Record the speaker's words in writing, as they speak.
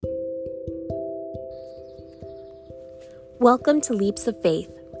Welcome to Leaps of Faith,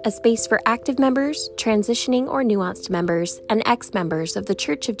 a space for active members, transitioning or nuanced members, and ex-members of The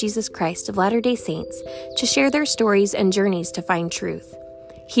Church of Jesus Christ of Latter-day Saints to share their stories and journeys to find truth.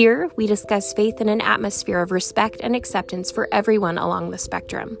 Here, we discuss faith in an atmosphere of respect and acceptance for everyone along the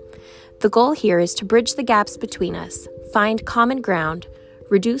spectrum. The goal here is to bridge the gaps between us, find common ground,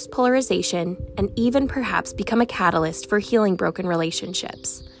 reduce polarization, and even perhaps become a catalyst for healing broken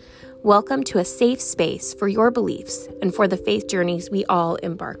relationships. Welcome to a safe space for your beliefs and for the faith journeys we all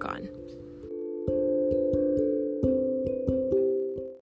embark on.